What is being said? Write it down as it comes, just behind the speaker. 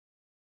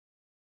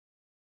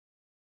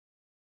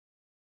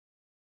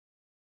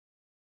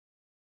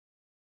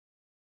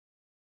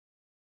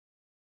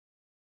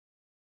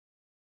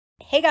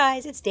Hey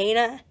guys, it's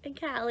Dana. And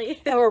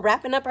Callie. And we're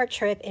wrapping up our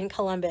trip in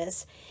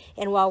Columbus.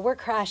 And while we're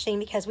crashing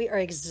because we are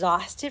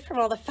exhausted from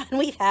all the fun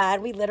we've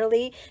had, we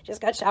literally just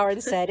got showered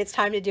and said it's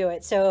time to do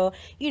it. So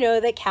you know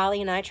that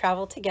Callie and I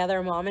travel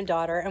together, mom and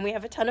daughter, and we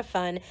have a ton of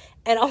fun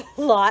and a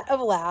lot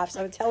of laughs.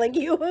 I'm telling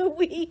you,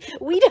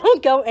 we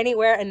don't go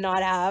anywhere and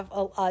not have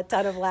a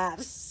ton of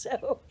laughs.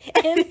 So,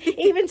 and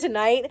even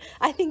tonight,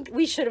 I think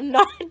we should have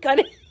not gone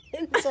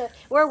so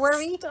where were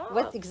we? Stop.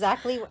 What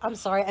exactly? I'm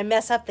sorry, I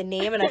mess up the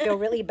name and I feel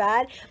really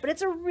bad, but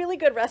it's a really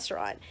good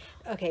restaurant.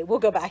 Okay, we'll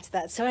go back to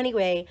that. So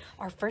anyway,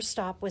 our first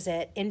stop was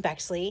in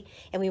Bexley,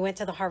 and we went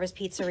to the Harvest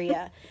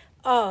Pizzeria.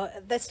 Oh,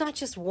 that's not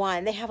just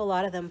one. They have a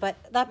lot of them, but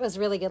that was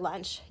really good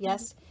lunch.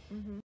 Yes?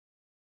 Mm-hmm.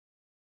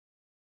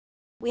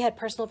 We had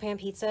personal pan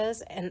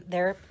pizzas and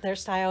their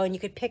style, and you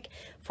could pick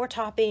 4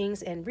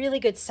 toppings and really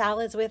good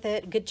salads with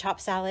it. Good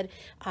chopped salad.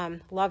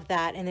 Loved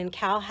that. And then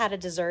Cal had a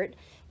dessert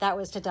that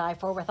was to die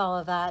for with all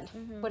of that.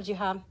 Mm-hmm. What did you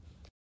have?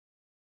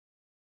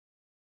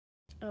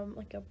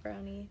 Like a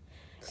brownie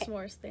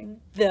s'mores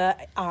thing. The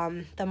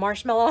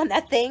marshmallow on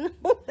that thing,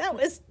 that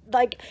was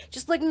like,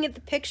 just looking at the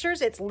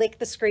pictures, it's lick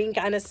the screen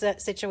kind of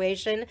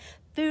situation.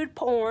 Food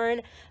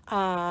porn.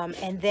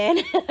 And then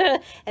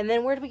and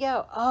then where did we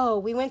go? Oh,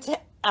 we went to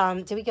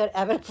did we go to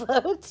Ebb and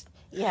Float?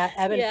 Yeah,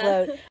 Ebb and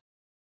Float.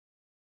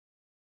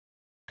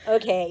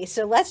 Okay,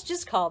 so let's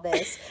just call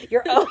this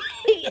your own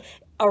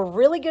a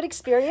really good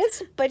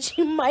experience, but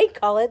you might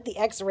call it the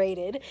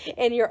X-rated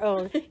and your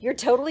own. You're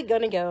totally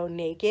gonna go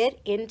naked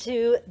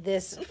into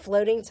this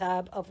floating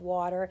tub of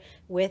water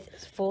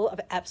full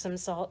of Epsom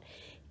salt.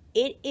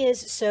 It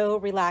is so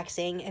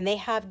relaxing, and they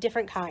have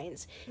different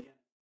kinds.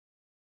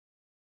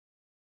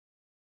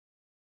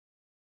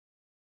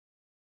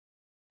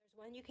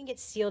 One you can get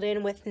sealed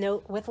in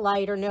with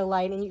light or no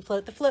light, and you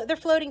float they're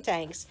floating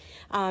tanks.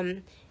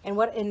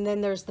 And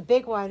then there's the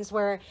big ones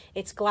where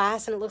it's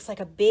glass and it looks like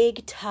a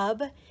big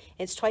tub.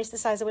 It's twice the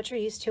size of what you're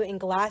used to, in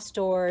glass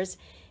doors,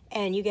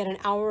 and you get an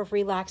hour of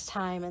relaxed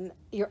time and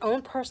your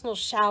own personal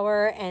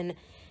shower, and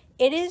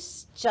it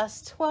is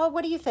just, well,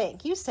 what do you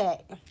think? You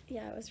say.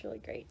 Yeah, it was really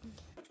great.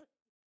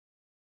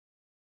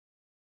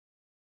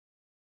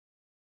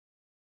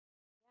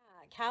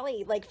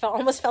 Callie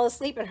almost fell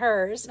asleep in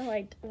hers. No,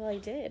 I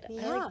did.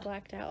 Yeah. I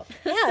blacked out.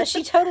 Yeah,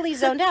 she totally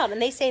zoned out,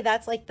 and they say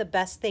that's like the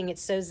best thing.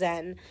 It's so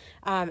zen.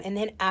 And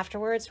then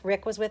afterwards,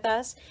 Rick was with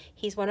us.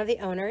 He's one of the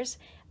owners,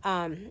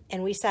 and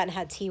we sat and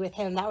had tea with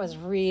him. That was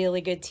really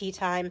good tea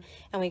time,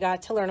 and we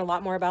got to learn a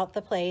lot more about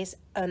the place.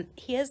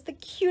 He has the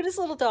cutest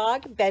little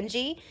dog,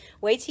 Benji.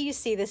 Wait till you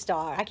see this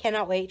dog. I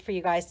cannot wait for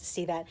you guys to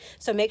see that.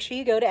 So make sure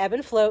you go to Ebb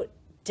and Float.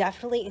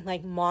 Definitely,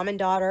 like, mom and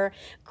daughter,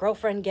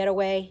 girlfriend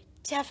getaway.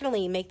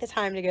 Definitely make the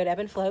time to go to Ebb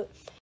and Float.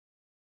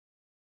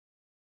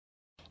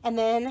 And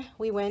then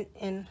we went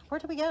in, where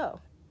did we go?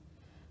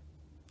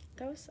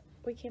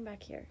 We came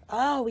back here.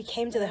 Oh, we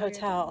came to the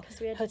hotel.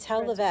 Hotel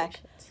Levesque.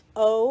 reservations.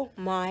 Oh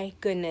my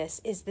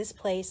goodness, is this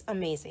place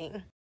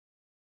amazing.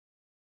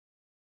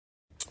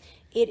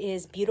 It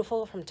is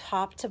beautiful from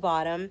top to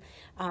bottom.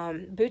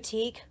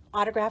 Boutique,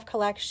 autograph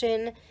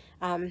collection.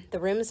 The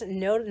rooms,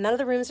 none of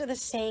the rooms are the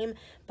same,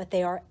 but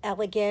they are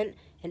elegant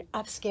and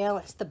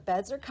upscale. The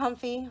beds are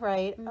comfy,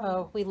 right? Mm-hmm.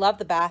 Oh, we love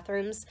the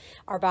bathrooms.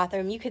 Our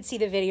bathroom, you could see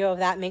the video of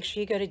that. Make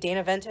sure you go to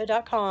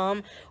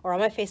danavento.com or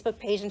on my Facebook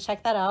page and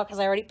check that out, because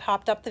I already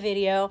popped up the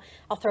video.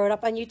 I'll throw it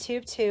up on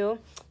YouTube too.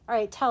 All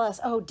right, tell us.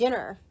 Oh,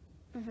 dinner.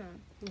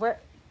 Mm-hmm. Where?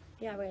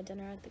 Yeah, we had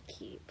dinner at the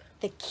Keep.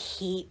 The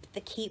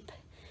Keep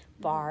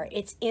bar.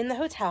 It's in the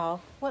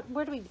hotel.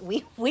 Where do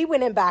we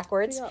went in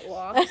backwards. We got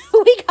lost.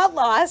 We got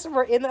lost.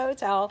 We're in the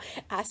hotel.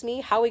 Ask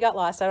me how we got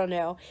lost. I don't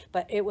know,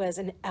 but it was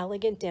an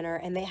elegant dinner,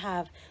 and they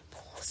have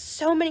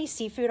so many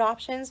seafood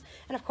options,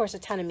 and of course a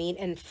ton of meat,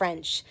 and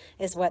French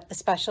is what the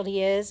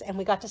specialty is. And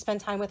we got to spend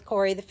time with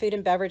Corey, the food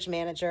and beverage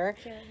manager.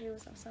 Yeah, he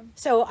was awesome.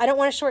 So I don't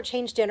want to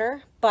shortchange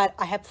dinner, but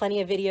I have plenty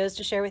of videos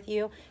to share with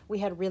you. We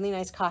had really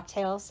nice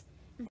cocktails.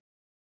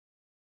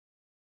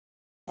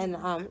 And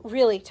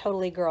really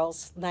totally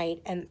girls'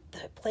 night, and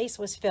the place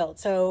was filled.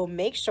 So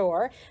make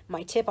sure,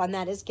 my tip on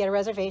that is get a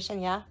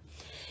reservation, yeah?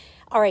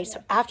 All right,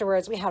 so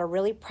afterwards we had a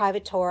really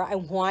private tour. I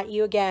want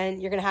you,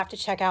 again, you're going to have to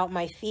check out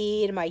my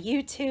feed, my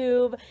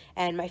YouTube,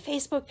 and my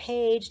Facebook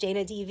page,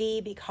 Dana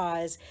DV,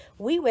 because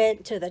we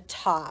went to the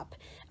top,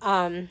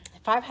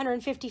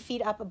 550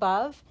 feet up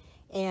above.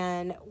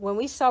 And when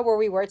we saw where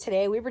we were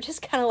today, we were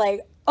just kind of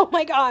like, oh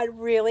my God,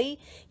 really?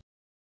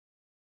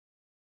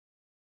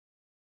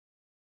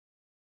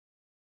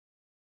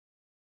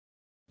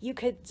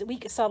 We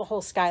saw the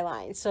whole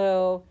skyline.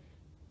 So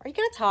are you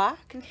gonna talk?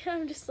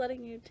 I'm just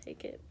letting you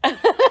take it.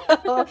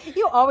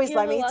 You always You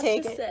let have a me lot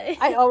take to it. say.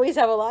 I always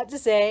have a lot to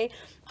say.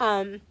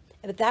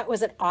 But that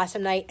was an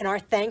awesome night, and our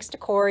thanks to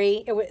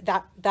Corey.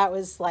 That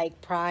was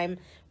like prime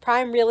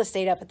real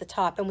estate up at the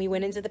top, and we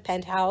went into the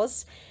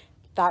penthouse.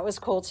 That was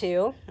cool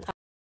too.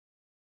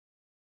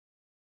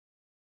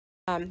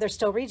 They're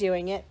still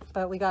redoing it,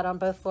 but we got on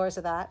both floors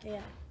of that. Yeah.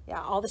 Yeah,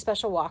 all the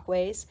special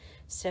walkways.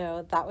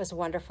 So that was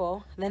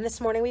wonderful. And then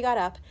this morning we got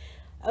up.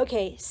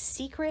 Okay,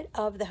 secret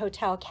of the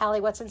hotel.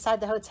 Callie, what's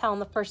inside the hotel?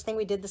 And the first thing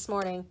we did this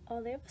morning.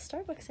 Oh, they have a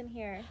Starbucks in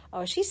here.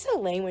 Oh, she's so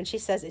lame when she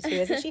says it too,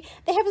 isn't she?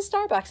 They have a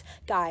Starbucks.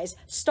 Guys,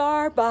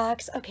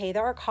 Starbucks. Okay,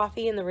 there are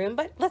coffee in the room,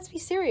 but let's be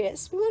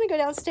serious. We want to go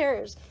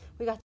downstairs.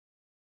 We got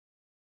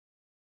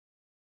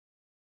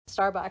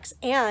Starbucks.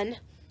 And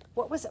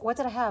what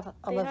did I have?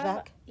 A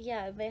Levesque?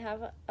 They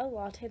have a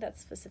latte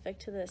that's specific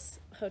to this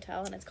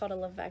hotel, and it's called a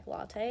Levesque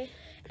latte.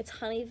 It's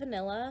honey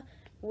vanilla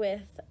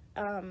with,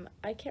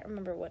 I can't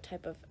remember what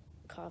type of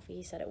coffee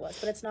he said it was,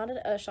 but it's not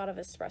a shot of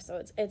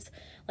espresso. It's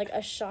like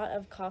a shot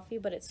of coffee,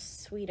 but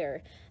it's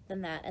sweeter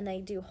than that. And they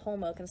do whole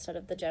milk instead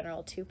of the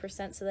general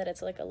 2%, so that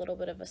it's like a little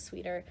bit of a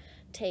sweeter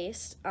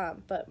taste.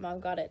 But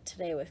Mom got it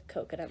today with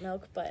coconut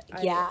milk, but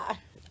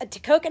to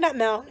coconut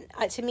milk,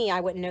 to me, I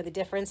wouldn't know the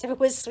difference if it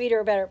was sweeter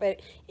or better, but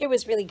it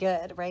was really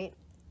good, right?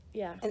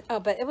 Yeah.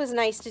 And, but it was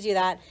nice to do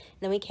that. And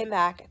then we came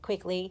back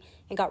quickly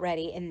and got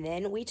ready. And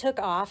then we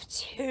took off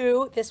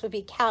to, this would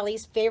be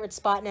Callie's favorite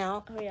spot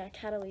now. Oh, yeah,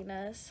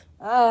 Catalina's.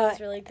 It's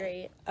really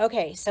great.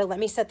 Okay, so let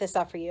me set this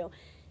up for you.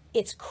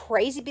 It's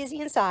crazy busy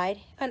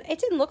inside. And it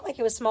didn't look like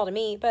it was small to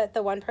me, but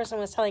the one person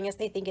was telling us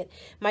they think it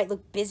might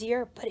look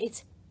busier, but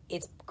it's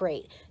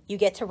great. You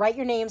get to write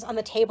your names on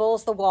the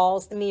tables, the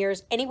walls, the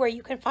mirrors, anywhere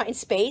you can find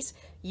space.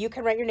 You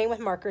can write your name with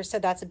markers, so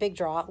that's a big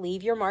draw.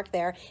 Leave your mark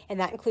there, and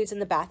that includes in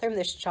the bathroom.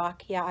 There's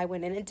chalk. Yeah, I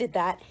went in and did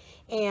that.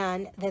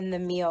 And then the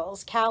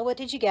meals. Cal, what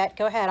did you get?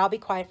 Go ahead. I'll be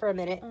quiet for a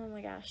minute. Oh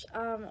my gosh.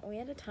 We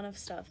had a ton of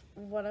stuff.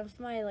 One of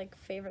my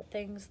favorite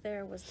things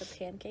there was the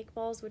pancake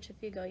balls, which if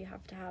you go, you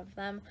have to have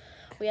them.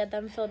 We had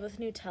them filled with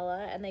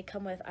Nutella, and they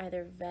come with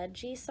either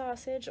veggie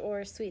sausage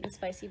or sweet and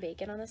spicy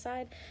bacon on the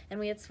side. And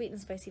we had sweet and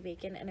spicy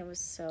bacon, and it was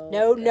so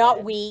No, good.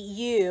 not we,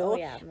 you. Oh,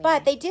 yeah, me.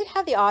 But they did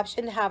have the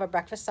option to have a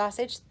breakfast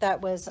sausage that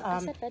was I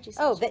said veggie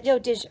oh, sausage. no,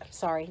 did you?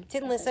 Sorry,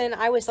 didn't listen.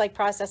 I was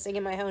processing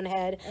in my own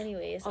head.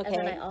 Anyways, okay.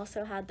 And then I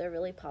also had the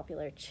really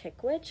popular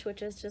Chickwich,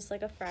 which is just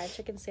like a fried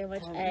chicken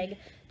sandwich, egg,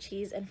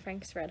 cheese, and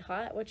Frank's Red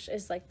Hot, which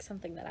is like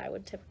something that I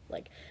would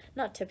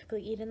not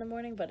typically eat in the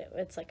morning, but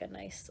it's like a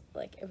nice,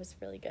 it was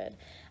really good.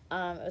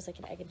 It was like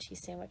an egg and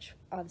cheese sandwich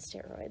on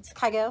steroids.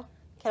 Can I go?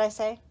 Can I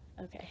say?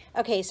 Okay.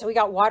 Okay, so we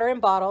got water in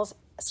bottles,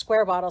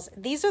 square bottles.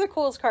 These are the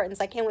coolest cartons.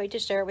 I can't wait to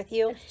share it with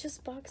you. It's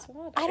just box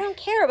water. I don't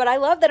care, but I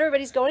love that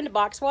everybody's going to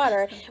box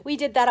water. We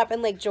did that up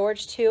in Lake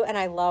George too, and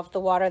I love the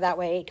water that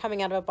way.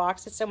 Coming out of a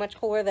box, it's so much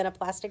cooler than a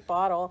plastic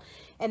bottle.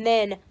 And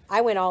then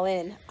I went all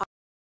in.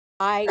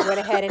 I went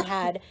ahead and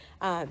had,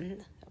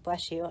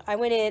 bless you, I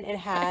went in and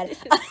had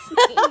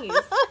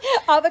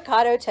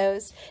avocado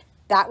toast.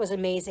 That was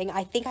amazing.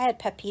 I think I had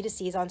pepita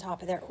seeds on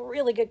top of there.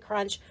 Really good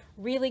crunch,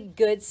 really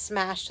good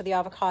smash to the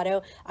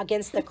avocado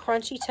against the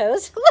crunchy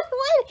toast.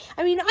 What?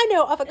 I mean, I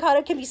know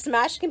avocado can be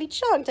smashed, can be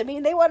chunked. I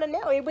mean, they want to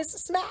know it was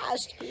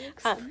smashed. Who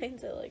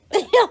explains it like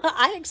that?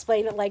 I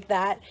explain it like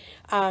that.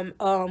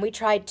 We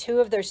tried 2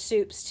 of their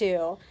soups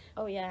too.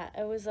 Oh yeah,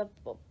 it was a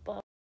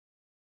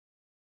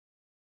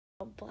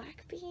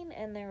black bean,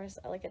 and there was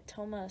like a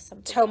tomole. Yeah,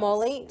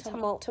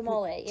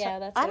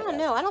 that's I what don't it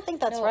know. was. I don't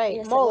think that's right.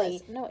 Yes, Mole. it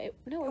was. It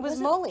was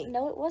wasn't. mole.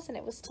 No, it wasn't.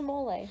 It was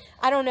tamale.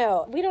 I don't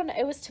know. We don't know.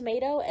 It was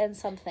tomato and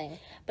something,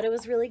 but it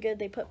was really good.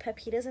 They put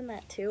pepitas in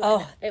that too.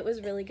 Oh, it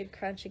was really good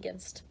crunch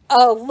against.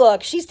 Oh,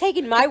 look, she's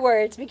taking my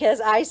words because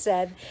I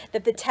said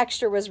that the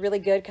texture was really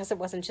good because it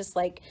wasn't just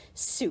like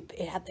soup.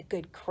 It had the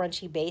good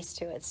crunchy base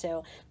to it.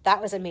 So that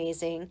was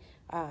amazing.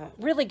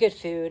 Really good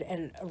food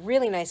and a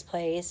really nice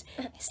place.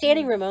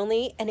 Standing room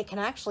only, and it can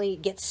actually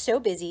get so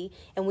busy.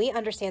 And we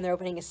understand they're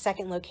opening a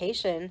second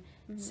location.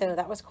 So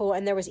that was cool.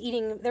 And there was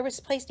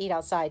a place to eat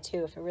outside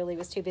too if it really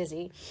was too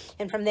busy.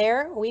 And from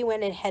there, we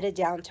went and headed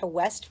down to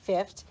West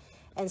 5th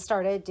and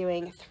started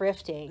doing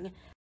thrifting.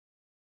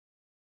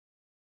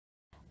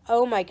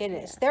 Oh my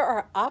goodness. Yeah. There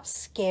are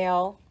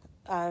upscale,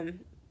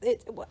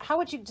 how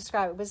would you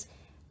describe it? It was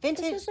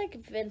vintage. This was like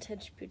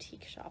vintage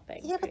boutique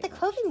shopping. Yeah, but the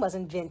clothing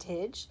wasn't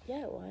vintage.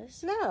 Yeah, it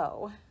was.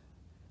 No.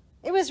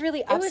 It was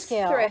really upscale. It was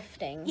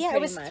thrifting. Yeah, it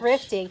was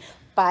thrifting.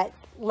 But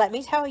let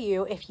me tell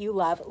you, if you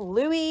love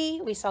Louis,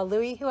 we saw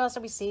Louis. Who else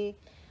did we see?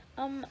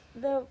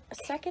 The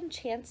Second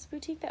Chance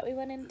boutique that we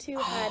went into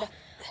had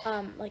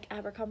like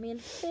Abercrombie and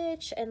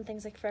Fitch and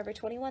things like Forever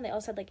 21. They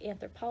also had like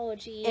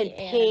Anthropology and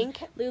Pink,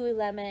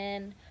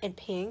 Lululemon and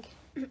Pink.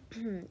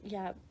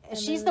 Yeah, and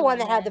she's the one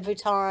that had the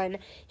Vuitton.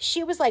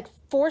 She was like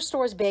 4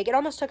 stores big. It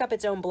almost took up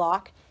its own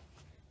block.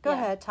 Go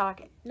ahead,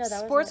 talk. No,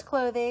 that sports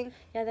clothing.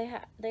 Yeah, they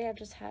had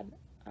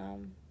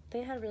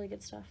really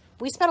good stuff.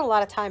 We spent a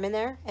lot of time in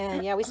there,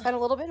 and yeah, we spent a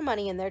little bit of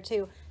money in there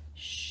too.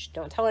 Shh,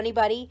 don't tell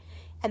anybody.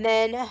 And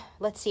then,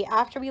 let's see,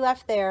 after we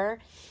left there,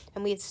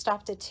 and we had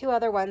stopped at 2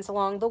 other ones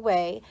along the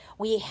way,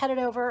 we headed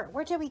over,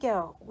 where did we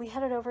go? We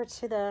headed over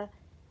to the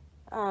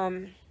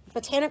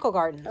Botanical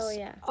Gardens. Oh,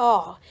 yeah.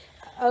 Oh,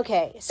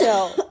 okay.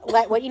 So,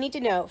 what you need to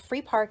know,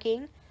 free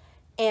parking,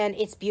 and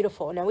it's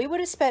beautiful. Now, we would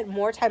have spent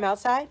more time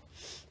outside,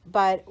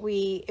 but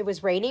it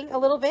was raining a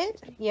little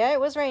bit. Yeah, it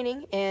was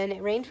raining, and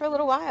it rained for a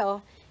little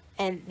while,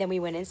 and then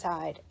we went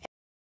inside.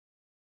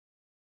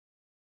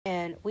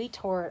 and we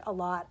toured a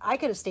lot. I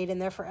could have stayed in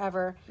there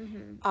forever.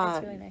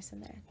 It's really nice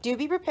in there. Do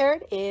be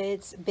prepared.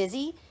 It's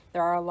busy.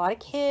 There are a lot of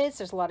kids.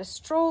 There's a lot of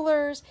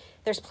strollers.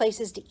 There's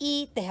places to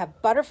eat. They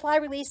have butterfly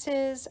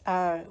releases.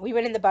 We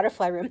went in the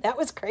butterfly room. That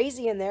was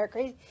crazy in there.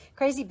 Crazy,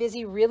 crazy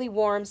busy, really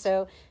warm.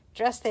 So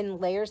dressed in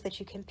layers that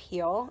you can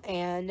peel.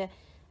 And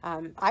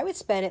I would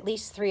spend at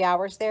least 3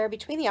 hours there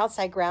between the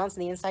outside grounds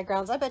and the inside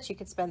grounds. I bet you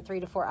could spend 3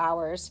 to 4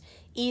 hours.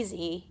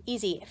 Easy,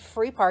 easy.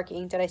 Free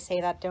parking. Did I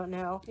say that? Don't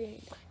know. Yeah.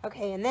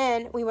 Okay, and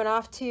then we went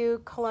off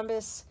to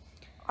Columbus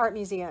Art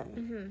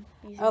Museum.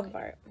 Museum of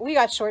Art. We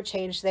got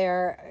shortchanged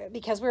there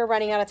because we were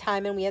running out of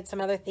time and we had some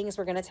other things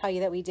we're going to tell you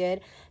that we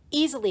did.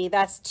 Easily,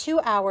 that's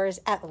 2 hours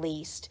at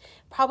least.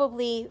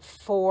 Probably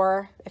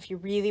 4 if you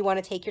really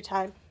want to take your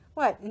time.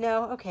 What?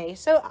 No? Okay.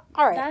 So,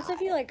 all right. That's if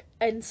you, like,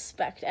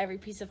 inspect every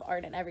piece of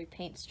art and every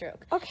paint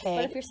stroke. Okay.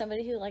 But if you're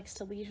somebody who likes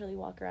to leisurely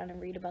walk around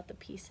and read about the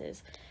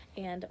pieces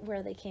and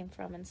where they came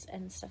from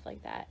and stuff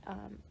like that,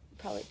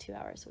 probably 2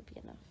 hours would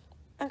be enough.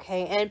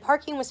 Okay, and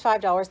parking was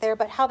 $5 there,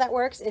 but how that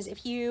works is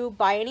if you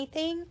buy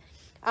anything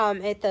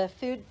at the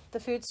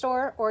food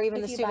store or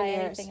even the souvenirs. If you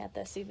buy anything at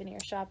the souvenir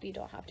shop, you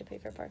don't have to pay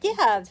for parking.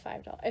 Yeah, it's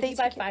 $5. If you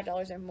buy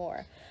 $5 or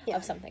more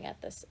of something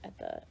at the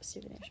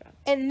souvenir shop.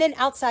 And then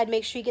outside,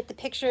 make sure you get the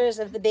pictures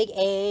of the big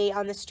A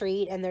on the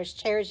street, and there's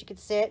chairs you could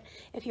sit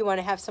if you want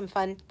to have some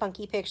fun,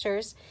 funky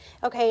pictures.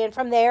 Okay, and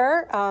from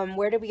there,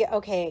 where did we go?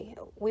 Okay,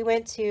 we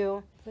went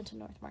to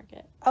North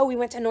Market. Oh, we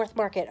went to North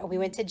Market. Oh, we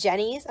went to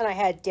Jenny's, and I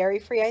had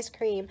dairy-free ice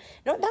cream.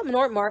 No, that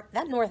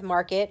North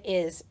Market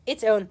is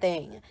its own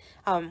thing.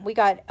 We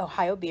got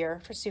Ohio beer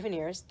for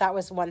souvenirs. That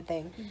was one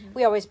thing.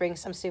 We always bring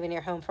some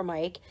souvenir home for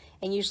Mike,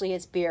 and usually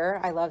it's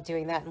beer. I love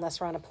doing that unless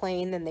we're on a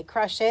plane. Then they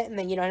crush it, and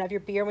then you don't have your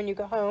beer when you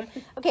go home.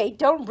 Okay,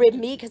 don't rib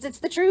me because it's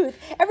the truth.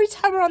 Every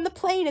time we're on the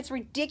plane, it's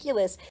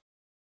ridiculous.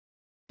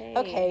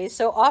 Okay,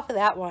 so off of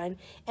that one.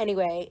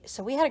 Anyway,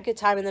 so we had a good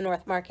time in the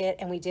North Market,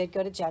 and we did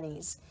go to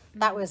Jenny's.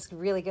 That was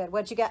really good.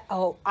 What'd you get?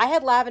 Oh, I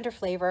had lavender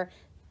flavor.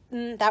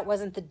 That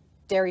wasn't the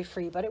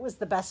dairy-free, but it was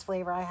the best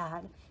flavor I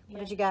had. What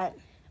did you get?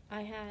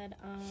 I had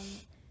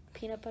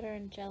peanut butter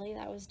and jelly.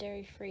 That was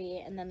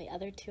dairy-free. And then the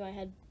other two, I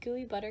had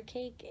gooey butter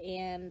cake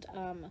and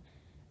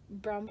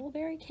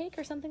brambleberry cake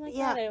or something like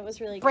that. And it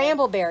was really good.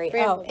 Brambleberry.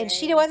 Oh, and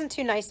she wasn't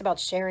too nice about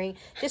sharing.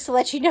 Just to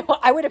let you know,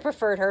 I would have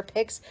preferred her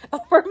picks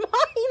over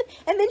mine.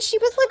 And then she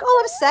was like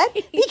all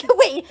upset.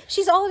 Wait,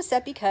 she's all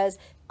upset because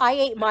I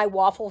ate my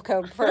waffle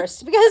cone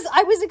first because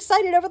I was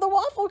excited over the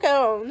waffle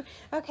cone.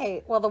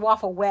 Okay, well, the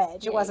waffle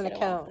wedge. It wasn't a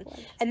cone.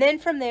 And then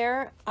from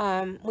there,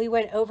 we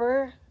went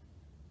over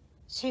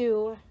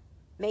to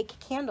make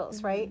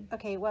candles, right?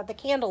 Okay, well, the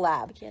Candle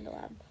Lab. The Candle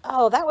Lab.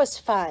 Oh, that was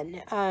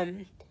fun.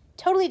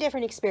 Totally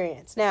different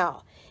experience.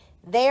 Now,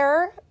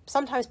 there,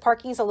 sometimes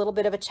parking is a little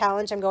bit of a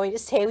challenge. I'm going to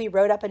say we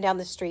rode up and down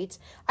the streets.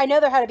 I know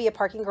there had to be a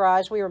parking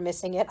garage. We were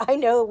missing it. I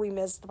know we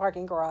missed the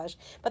parking garage.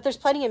 But there's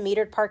plenty of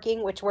metered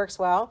parking, which works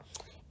well.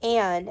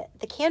 And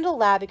the Candle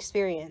Lab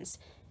experience,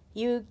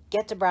 you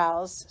get to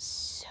browse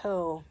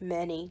so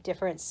many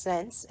different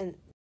scents. And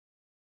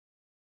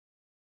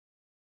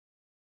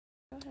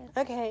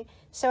okay,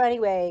 so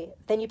anyway,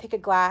 then you pick a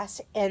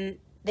glass, and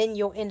then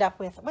you'll end up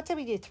with, what did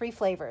we do, 3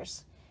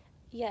 flavors?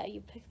 Yeah,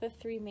 you pick the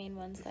 3 main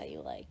ones that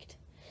you liked.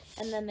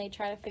 And then they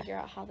try to figure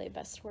out how they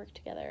best work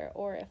together,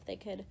 or if they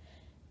could,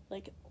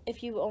 like,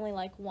 if you only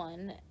like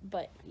one,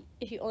 but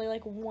if you only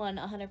like one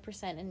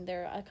 100% and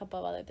there are a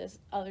couple of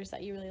others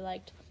that you really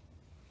liked,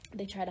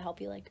 they try to help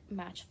you, like,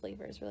 match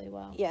flavors really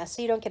well. Yeah,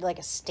 so you don't get, like,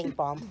 a stink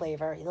bomb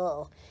flavor.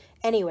 Ugh.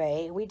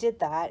 Anyway, we did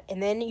that,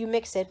 and then you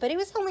mix it, but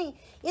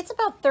it's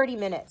about 30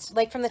 minutes.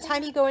 Like, from the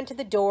time you go into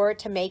the door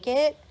to make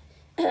it,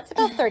 it's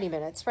about 30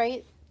 minutes,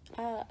 right?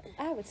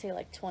 I would say,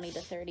 like, 20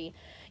 to 30.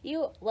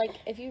 You, like,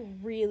 if you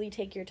really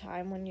take your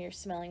time when you're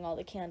smelling all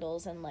the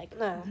candles and, like,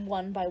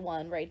 one by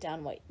one write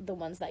down the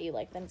ones that you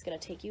like, then it's going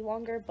to take you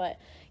longer, but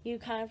you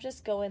kind of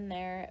just go in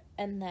there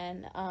and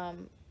then,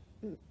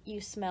 you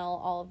smell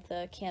all of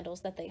the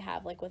candles that they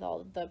have, like, with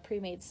all of the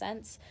pre-made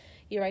scents.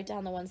 You write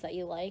down the ones that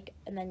you like,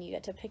 and then you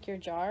get to pick your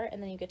jar,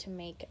 and then you get to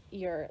make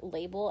your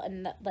label,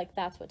 and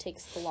that's what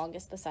takes the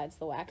longest besides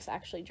the wax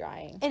actually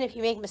drying. And if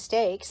you make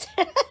mistakes,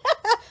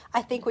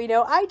 I think we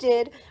know I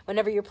did,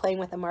 whenever you're playing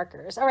with the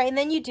markers. All right, and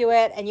then you do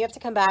it, and you have to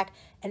come back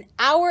an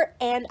hour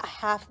and a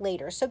half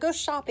later. So go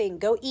shopping,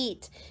 go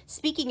eat.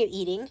 Speaking of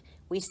eating,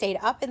 we stayed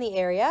up in the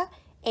area,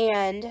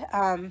 and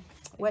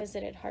we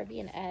visited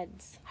Harvey and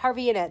Ed's.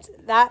 Harvey and Ed's.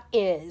 That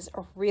is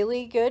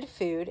really good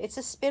food. It's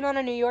a spin on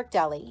a New York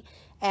deli,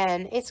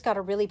 and it's got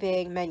a really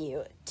big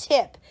menu.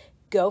 Tip,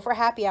 go for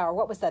happy hour.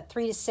 What was that,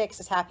 3 to 6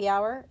 is happy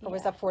hour? Or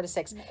was that 4 to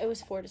 6? It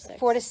was 4 to 6.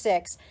 4 to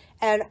 6.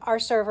 And our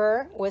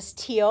server was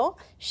Teal.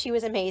 She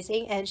was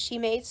amazing, and she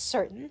made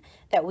certain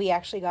that we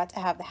actually got to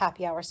have the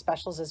happy hour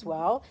specials as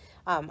well.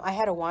 I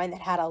had a wine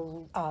that had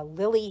a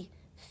lily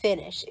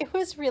finish. It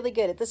was really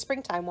good. It's a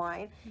springtime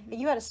wine. And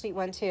you had a sweet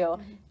one too.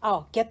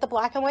 Oh, get the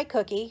black and white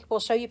cookie. We'll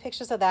show you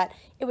pictures of that.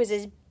 It was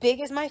as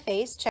big as my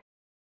face. Check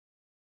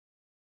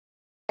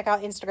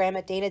out Instagram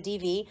at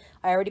DanaDV.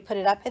 I already put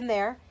it up in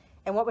there.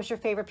 And what was your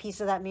favorite piece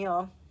of that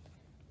meal?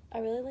 I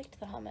really liked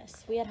the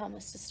hummus. We had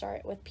hummus to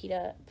start with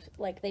pita.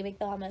 Like, they make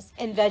the hummus.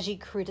 And veggie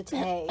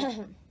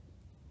crudité.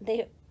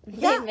 They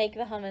Yeah. make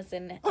the hummus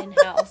in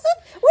house.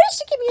 What did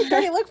she give me a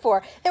dirty look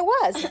for? It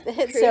was.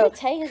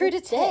 Crudité is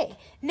a dip.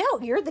 No,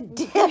 you're the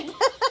dip.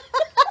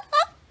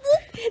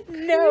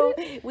 No,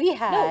 we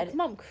had. No,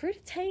 Mom,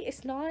 crudité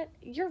is not.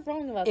 You're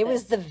wrong about It this.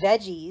 was the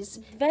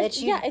veggies that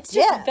you yeah, it's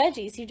dip. just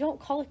veggies. You don't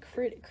call it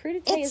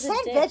crudité. It Is said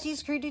a dip.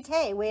 veggies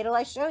crudité. Wait till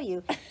I show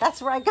you.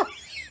 That's where I got.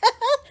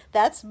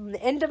 That's the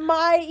end of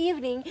my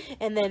evening,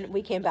 and then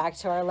we came back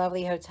to our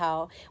lovely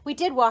hotel. We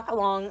did walk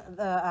along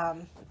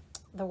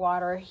the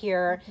water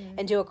here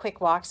and do a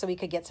quick walk so we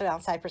could get some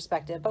outside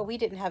perspective, but we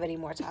didn't have any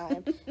more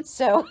time.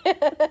 So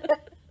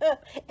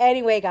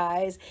anyway,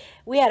 guys,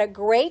 we had a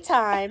great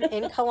time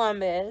in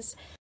Columbus.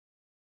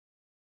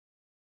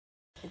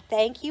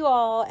 Thank you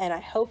all, and I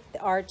hope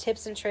our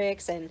tips and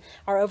tricks and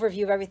our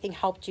overview of everything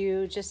helped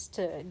you just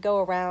to go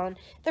around.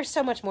 There's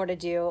so much more to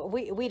do.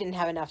 We didn't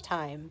have enough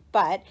time,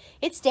 but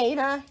it's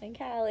Dana And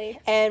Callie.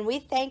 and we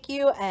thank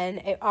you,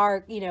 and our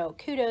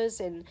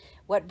kudos and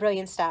what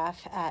brilliant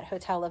staff at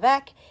Hotel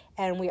Levesque,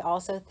 and we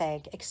also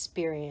thank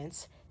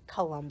Experience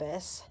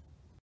Columbus.